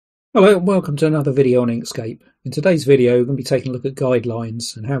Hello and welcome to another video on Inkscape. In today's video we're going to be taking a look at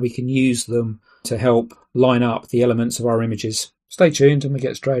guidelines and how we can use them to help line up the elements of our images. Stay tuned and we'll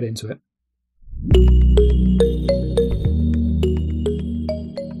get straight into it.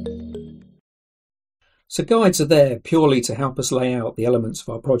 So guides are there purely to help us lay out the elements of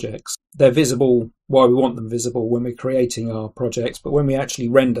our projects. They're visible while we want them visible when we're creating our projects, but when we actually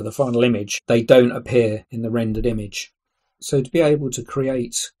render the final image, they don't appear in the rendered image. So to be able to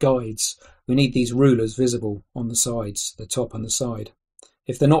create guides, we need these rulers visible on the sides, the top and the side.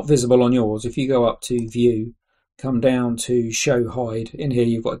 If they're not visible on yours, if you go up to View, come down to Show Hide, in here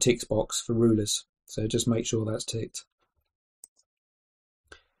you've got a tick box for rulers. So just make sure that's ticked.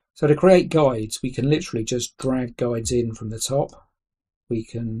 So to create guides, we can literally just drag guides in from the top. We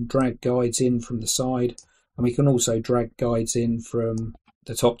can drag guides in from the side, and we can also drag guides in from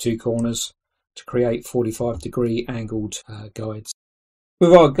the top two corners to create 45-degree angled guides.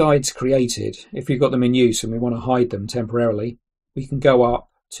 With our guides created, if we've got them in use and we want to hide them temporarily, we can go up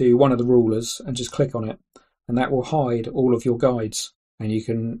to one of the rulers and just click on it, and that will hide all of your guides, and you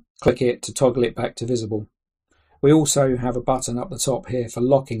can click it to toggle it back to visible. We also have a button up the top here for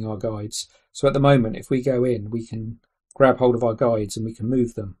locking our guides. So at the moment, if we go in, we can grab hold of our guides and we can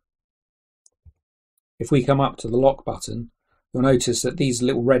move them. If we come up to the lock button, you'll notice that these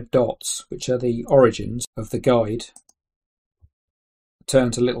little red dots, which are the origins of the guide,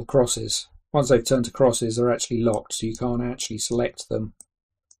 turn to little crosses. Once they've turned to crosses, they're actually locked, so you can't actually select them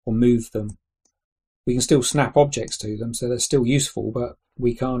or move them. We can still snap objects to them, so they're still useful, but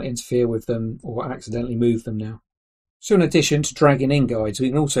we can't interfere with them or accidentally move them now. So in addition to dragging in guides, we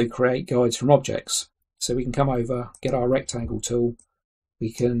can also create guides from objects. So we can come over, get our rectangle tool,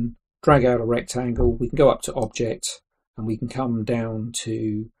 we can drag out a rectangle, we can go up to Object, and we can come down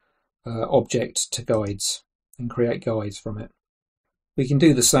to Object to Guides and create guides from it. We can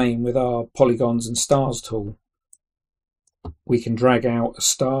do the same with our Polygons and Stars tool. We can drag out a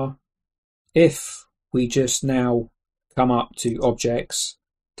star. If we just now come up to Objects,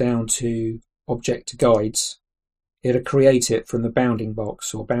 down to Object to Guides, it'll create it from the bounding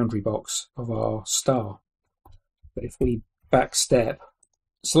box or boundary box of our star. But if we back step,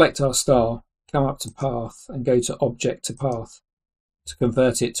 select our star, come up to Path and go to Object to Path to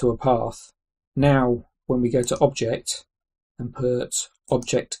convert it to a path. Now when we go to Object and put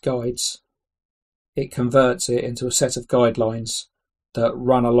Object to Guides, it converts it into a set of guidelines that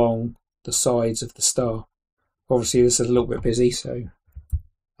run along the sides of the star. Obviously this is a little bit busy, so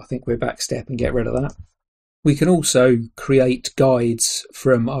I think we'll back step and get rid of that. We can also create guides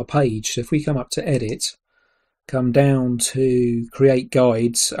from our page. So if we come up to Edit, come down to Create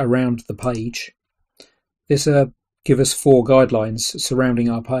Guides around the page, this will give us 4 guidelines surrounding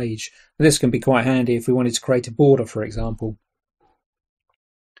our page. And this can be quite handy if we wanted to create a border, for example.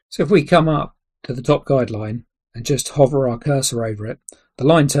 So if we come up to the top guideline and just hover our cursor over it, the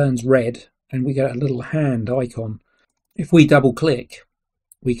line turns red and we get a little hand icon. If we double click,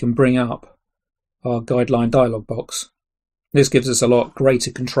 we can bring up our guideline dialog box. This gives us a lot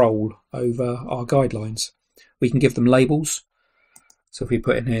greater control over our guidelines. We can give them labels. So if we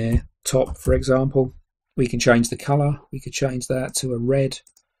put in here top, for example, we can change the colour. We could change that to a red.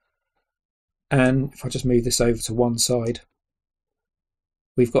 And if I just move this over to one side,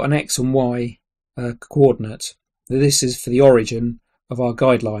 we've got an X and Y coordinate. This is for the origin of our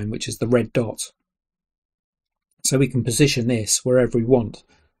guideline, which is the red dot. So we can position this wherever we want.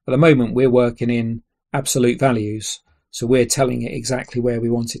 At the moment we're working in absolute values, so we're telling it exactly where we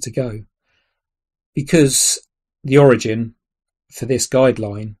want it to go. Because the origin for this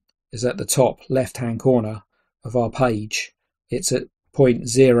guideline is at the top left hand corner of our page, it's at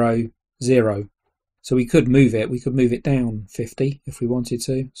 0.00. So we could move it down 50 if we wanted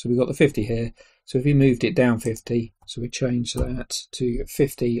to. So we've got the 50 here. So if we moved it down 50, so we change that to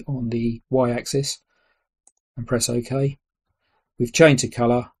 50 on the y-axis and press OK. We've changed the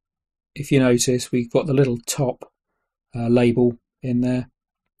colour. If you notice, we've got the little top label in there,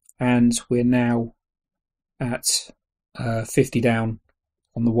 and we're now at 50 down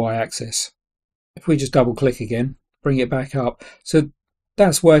on the y-axis. If we just double click again, bring it back up. So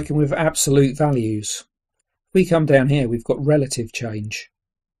that's working with absolute values. If we come down here, we've got relative change.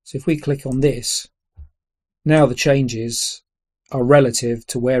 So if we click on this, now the changes are relative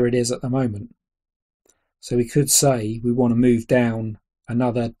to where it is at the moment. So we could say we want to move down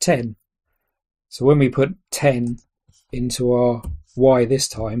another 10. So when we put 10 into our Y this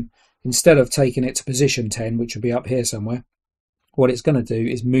time, instead of taking it to position 10, which would be up here somewhere, what it's going to do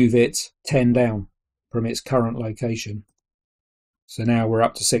is move it 10 down from its current location. So now we're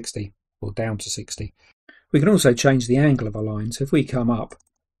up to 60, or down to 60. We can also change the angle of a line. So if we come up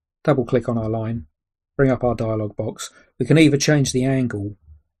double click on our line, bring up our dialog box. We can either change the angle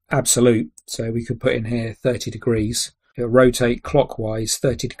absolute, so we could put in here 30 degrees. It'll rotate clockwise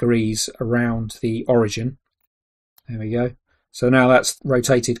 30 degrees around the origin. There we go. So now that's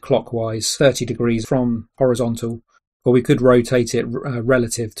rotated clockwise 30 degrees from horizontal, or we could rotate it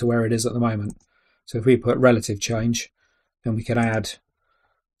relative to where it is at the moment. So if we put relative change, then we could add,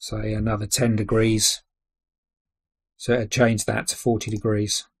 say, another 10 degrees. So it'd change that to 40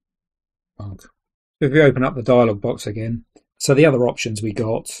 degrees. If we open up the dialog box again, so the other options we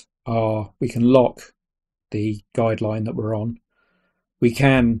got are we can lock the guideline that we're on. We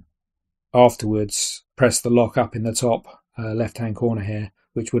can afterwards press the lock up in the top left hand corner here,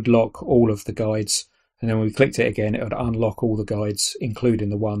 which would lock all of the guides, and then when we clicked it again it would unlock all the guides, including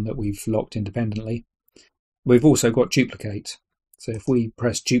the one that we've locked independently. We've also got duplicate, so if we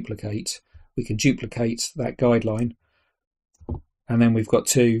press duplicate we can duplicate that guideline, and then we've got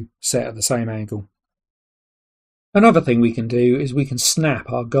two set at the same angle. Another thing we can do is we can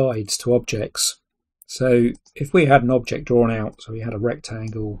snap our guides to objects. So if we had an object drawn out, so we had a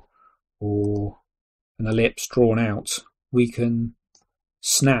rectangle or an ellipse drawn out, we can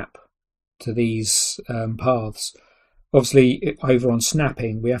snap to these paths. Obviously, over on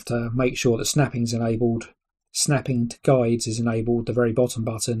snapping, we have to make sure that snapping is enabled. Snapping to guides is enabled, the very bottom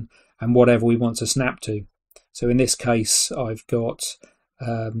button, and whatever we want to snap to. So in this case, I've got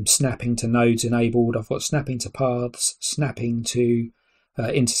snapping to nodes enabled. I've got snapping to paths, snapping to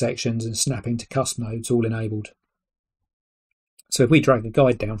intersections, and snapping to cusp nodes all enabled. So if we drag a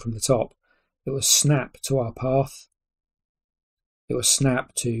guide down from the top, it will snap to our path, it will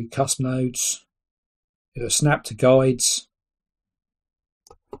snap to cusp nodes, it will snap to guides,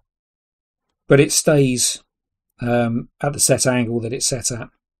 but it stays at the set angle that it's set at.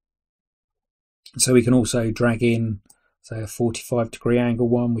 So we can also drag in, say, a 45-degree angle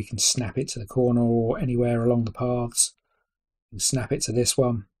one. We can snap it to the corner or anywhere along the paths. We can snap it to this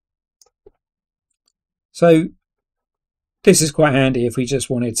one. So this is quite handy if we just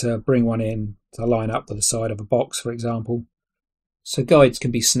wanted to bring one in to line up with the side of a box, for example. So guides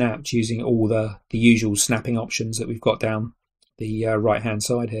can be snapped using all the usual snapping options that we've got down the right-hand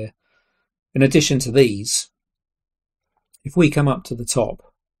side here. In addition to these, if we come up to the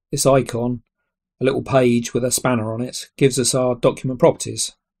top, this icon, a little page with a spanner on it, gives us our document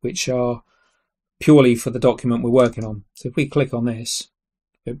properties, which are purely for the document we're working on. So if we click on this,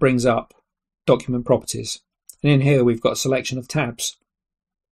 it brings up document properties. And in here we've got a selection of tabs.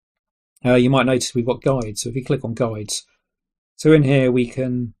 You might notice we've got guides. So if you click on guides, so in here we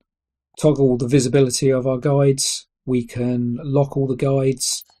can toggle the visibility of our guides, we can lock all the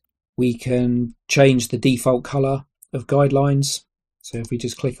guides, we can change the default colour of guidelines. So if we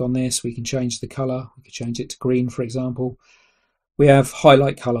just click on this, we can change the colour. We can change it to green, for example. We have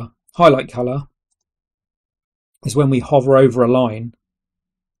highlight colour. Highlight colour is when we hover over a line.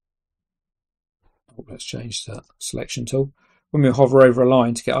 Let's change the selection tool. When we hover over a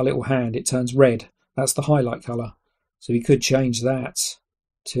line to get our little hand, it turns red. That's the highlight colour. So we could change that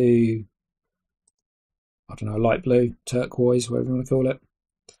to, I don't know, light blue, turquoise, whatever you want to call it.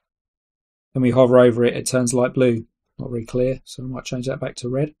 When we hover over it, it turns light blue. Not very clear, so I might change that back to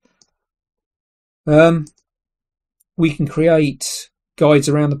red. We can create guides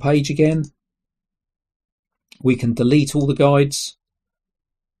around the page again. We can delete all the guides.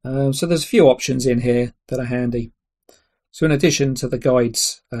 So there's a few options in here that are handy. So in addition to the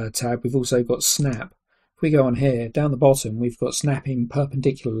guides tab, we've also got snap. If we go on here, down the bottom, we've got snapping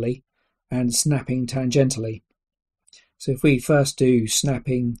perpendicularly and snapping tangentially. So if we first do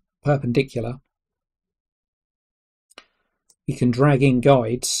snapping perpendicular, we can drag in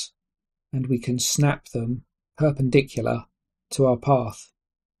guides and we can snap them perpendicular to our path.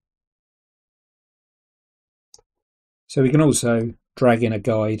 So we can also drag in a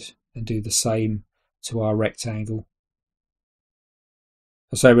guide and do the same to our rectangle.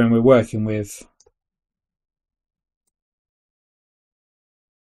 So when we're working with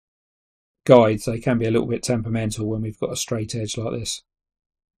guides, they can be a little bit temperamental when we've got a straight edge like this.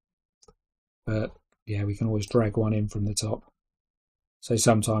 But yeah, we can always drag one in from the top. So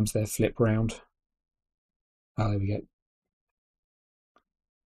sometimes they're flip round. Oh, there we go.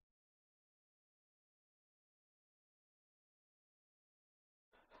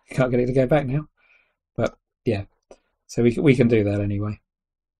 Can't get it to go back now. But yeah, so we can do that anyway.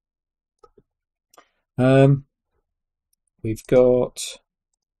 We've got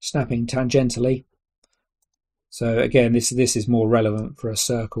snapping tangentially. So again, this is more relevant for a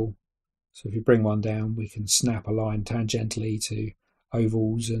circle. So if you bring one down, we can snap a line tangentially to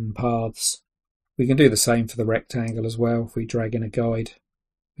ovals and paths. We can do the same for the rectangle as well if we drag in a guide.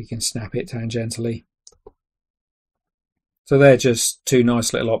 we can snap it tangentially. So they're just two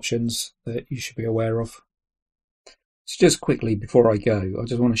nice little options that you should be aware of. So just quickly before I go, I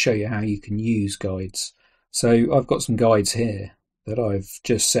just want to show you how you can use guides. So I've got some guides here that I've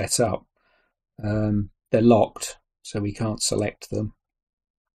just set up. They're locked, so we can't select them.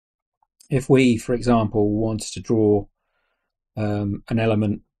 If we, for example, wanted to draw an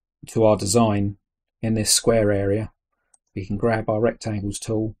element to our design in this square area, we can grab our rectangles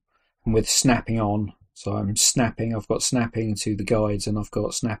tool, and with snapping on, so I've got snapping to the guides, and I've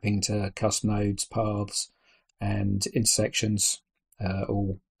got snapping to custom nodes, paths and intersections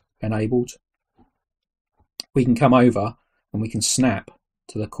all enabled. We can come over and we can snap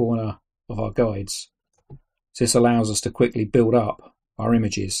to the corner of our guides. So this allows us to quickly build up our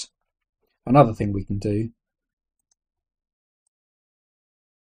images. Another thing we can do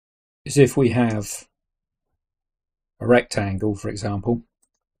is if we have a rectangle, for example,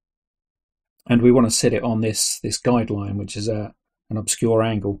 and we want to sit it on this guideline, which is an obscure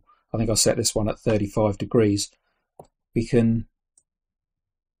angle. I think I set this one at 35 degrees. We can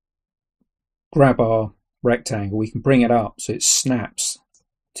grab our rectangle, we can bring it up so it snaps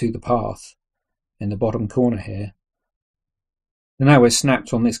to the path in the bottom corner here. And now we're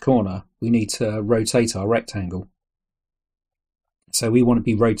snapped on this corner, we need to rotate our rectangle. So we want to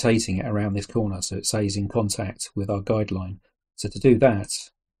be rotating it around this corner so it stays in contact with our guideline. So to do that,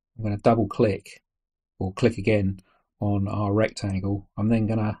 I'm going to double click or click again on our rectangle. I'm then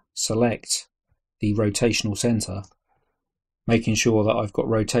going to select the rotational center, making sure that I've got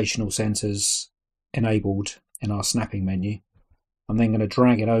rotational centers enabled in our snapping menu. I'm then going to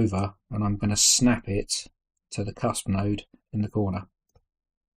drag it over and I'm going to snap it to the cusp node in the corner.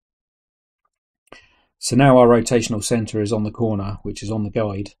 So now our rotational center is on the corner, which is on the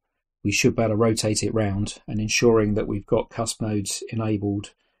guide. We should be able to rotate it round, and ensuring that we've got cusp nodes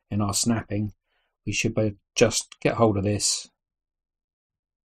enabled in our snapping, we should be able to just get hold of this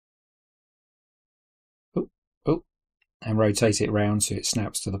and rotate it round so it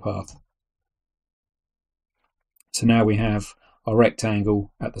snaps to the path. So now we have our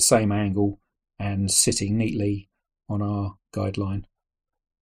rectangle at the same angle and sitting neatly on our guideline.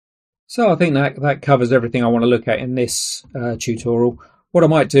 So I think that covers everything I want to look at in this tutorial. What I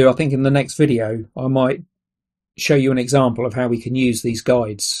might do, I think in the next video, I might show you an example of how we can use these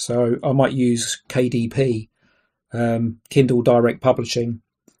guides. So I might use KDP, Kindle Direct Publishing.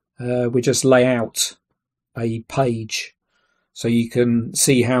 We just lay out a page so you can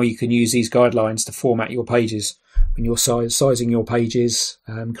see how you can use these guidelines to format your pages when you're sizing your pages,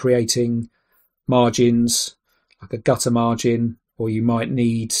 creating margins like a gutter margin, or you might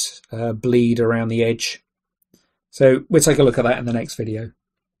need bleed around the edge. So we'll take a look at that in the next video.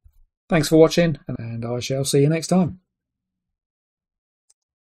 Thanks for watching, and I shall see you next time.